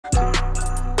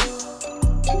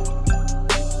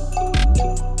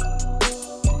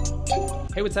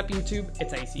Hey, what's up YouTube?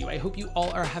 It's ICU. I hope you all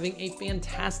are having a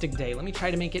fantastic day. Let me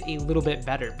try to make it a little bit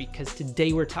better because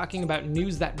today we're talking about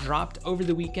news that dropped over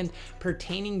the weekend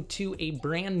pertaining to a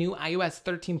brand new iOS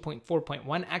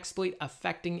 13.4.1 exploit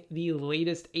affecting the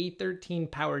latest A13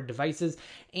 powered devices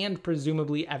and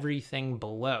presumably everything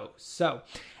below. So,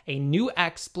 a new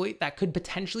exploit that could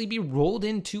potentially be rolled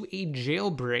into a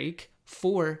jailbreak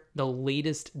for the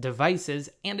latest devices,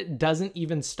 and it doesn't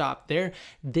even stop there.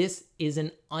 This is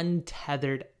an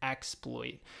untethered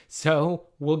exploit. So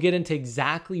we'll get into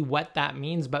exactly what that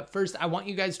means, but first I want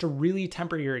you guys to really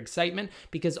temper your excitement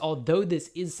because although this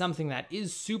is something that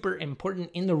is super important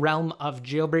in the realm of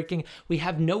jailbreaking, we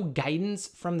have no guidance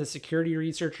from the security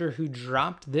researcher who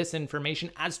dropped this information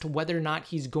as to whether or not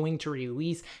he's going to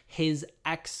release his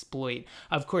exploit.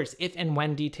 Of course, if and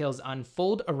when details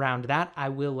unfold around that, I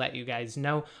will let you guys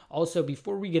know. Also,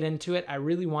 before we get into it, I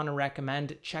really want to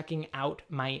recommend checking out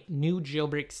my new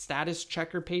jailbreak status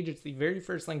checker page. It's the very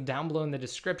first link down below in the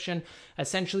description.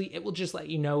 Essentially, it will just let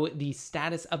you know the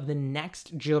status of the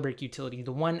next jailbreak utility,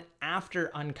 the one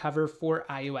after Uncover for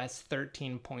iOS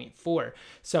 13.4.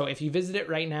 So if you visit it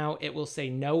right now, it will say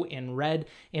no in red,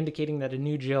 indicating that a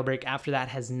new jailbreak after that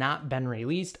has not been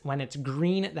released. When it's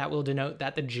green, that will denote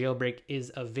that the jailbreak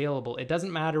is available. It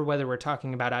doesn't matter whether we're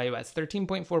talking about iOS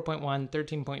 13.4.1,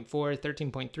 13.4,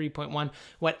 13.3.1,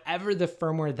 whatever the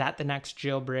firmware that the next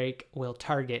jailbreak will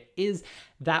target is,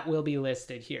 that will be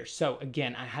listed here. So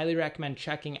again, I highly recommend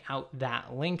checking out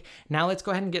that link. Now let's go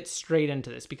ahead and get straight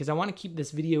into this because I want to keep this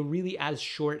video really as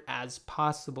short as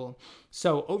possible.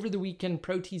 So over the weekend,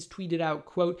 Proteas tweeted out,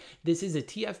 quote, "This is a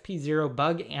TFP0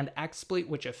 bug and exploit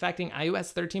which affecting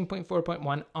iOS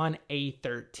 13.4.1 on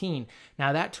A13.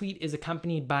 Now that tweet is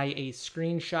accompanied by a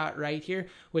screenshot right here,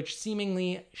 which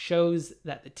seemingly shows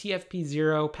that the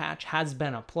TFP0 patch has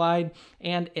been applied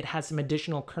and it has some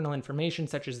additional kernel information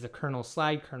such as the kernel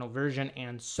slide, kernel version,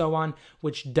 and so on,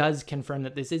 which does confirm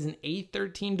that this is an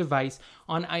A13 device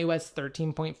on iOS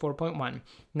 13.4.1.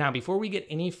 Now, before we get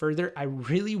any further, I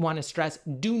really want to stress,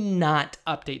 do not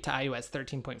update to iOS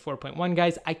 13.4.1,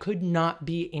 guys. I could not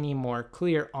be any more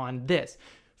clear on this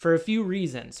for a few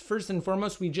reasons. First and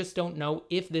foremost, we just don't know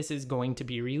if this is going to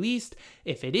be released.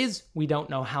 If it is, we don't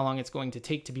know how long it's going to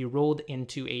take to be rolled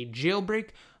into a jailbreak.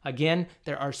 Again,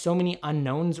 there are so many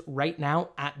unknowns right now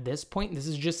at this point. This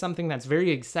is just something that's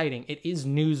very exciting. It is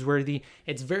newsworthy.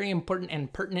 It's very important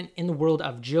and pertinent in the world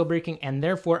of jailbreaking, and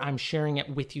therefore I'm sharing it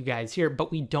with you guys here,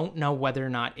 but we don't know whether or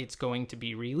not it's going to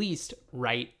be released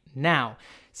right now.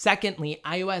 Secondly,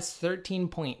 iOS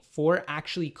 13.4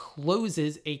 actually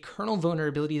closes a kernel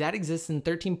vulnerability that exists in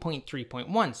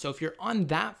 13.3.1. So if you're on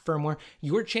that firmware,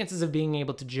 your chances of being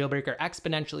able to jailbreak are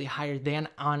exponentially higher than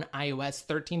on iOS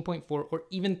 13.4 or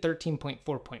even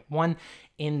 13.4.1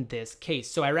 in this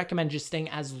case. So I recommend just staying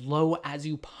as low as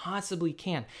you possibly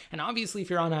can. And obviously, if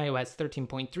you're on iOS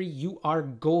 13.3, you are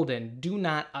golden. Do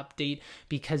not update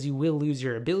because you will lose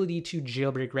your ability to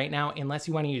jailbreak right now unless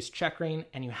you want to use checkrain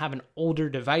and you have an older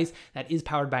device that is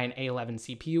powered by an A11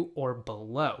 CPU or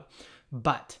below.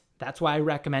 But that's why I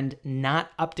recommend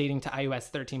not updating to iOS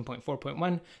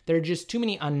 13.4.1. There are just too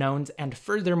many unknowns, and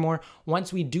furthermore,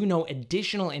 once we do know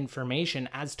additional information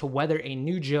as to whether a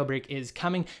new jailbreak is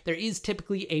coming, there is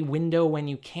typically a window when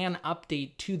you can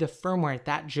update to the firmware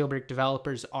that jailbreak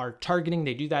developers are targeting.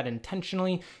 They do that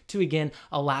intentionally to, again,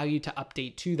 allow you to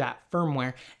update to that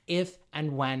firmware if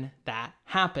and when that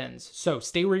happens. So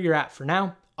stay where you're at for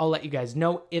now. I'll let you guys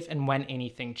know if and when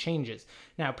anything changes.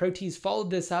 Now, Proteas followed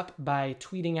this up by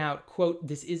tweeting out, quote,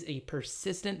 "This is a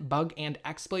persistent bug and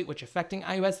exploit which affecting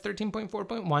iOS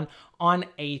 13.4.1 on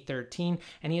A13."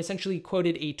 And he essentially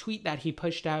quoted a tweet that he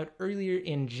pushed out earlier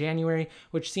in January,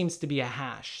 which seems to be a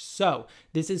hash. So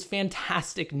this is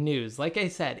fantastic news. Like I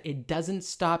said, it doesn't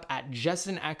stop at just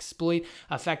an exploit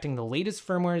affecting the latest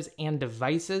firmwares and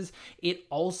devices. It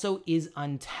also is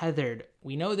untethered.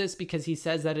 We know this because he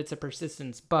says that it's a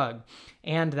persistence bug,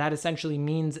 and that essentially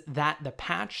means that the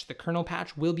patch, the kernel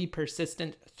patch, will be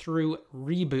persistent through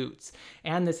reboots.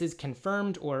 And this is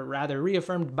confirmed, or rather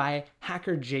reaffirmed, by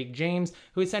hacker Jake James,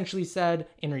 who essentially said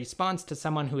in response to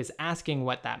someone who is asking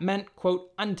what that meant,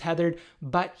 quote, "Untethered,"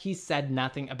 but he said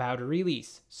nothing about a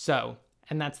release. So,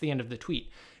 and that's the end of the tweet.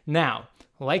 Now,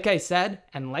 like I said,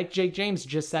 and like Jake James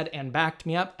just said and backed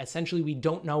me up, essentially we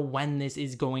don't know when this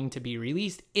is going to be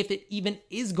released, if it even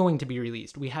is going to be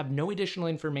released. We have no additional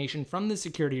information from the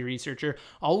security researcher.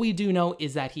 All we do know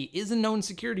is that he is a known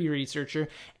security researcher,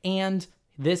 and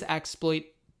this exploit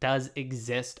does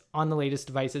exist on the latest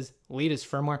devices, latest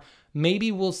firmware,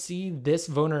 maybe we'll see this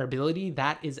vulnerability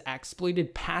that is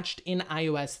exploited patched in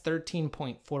iOS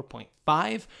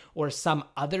 13.4.5 or some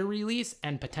other release,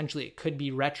 and potentially it could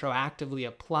be retroactively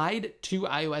applied to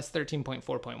iOS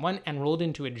 13.4.1 and rolled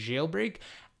into a jailbreak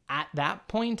at that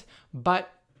point.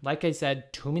 But like I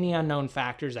said, too many unknown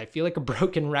factors. I feel like a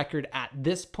broken record at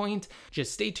this point.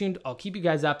 Just stay tuned. I'll keep you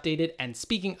guys updated. And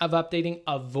speaking of updating,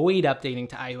 avoid updating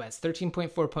to iOS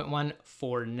 13.4.1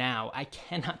 for now. I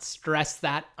cannot stress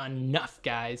that enough,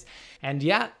 guys. And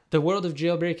yeah, the world of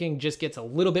jailbreaking just gets a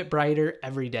little bit brighter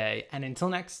every day. And until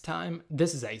next time,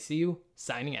 this is ICU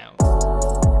signing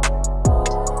out.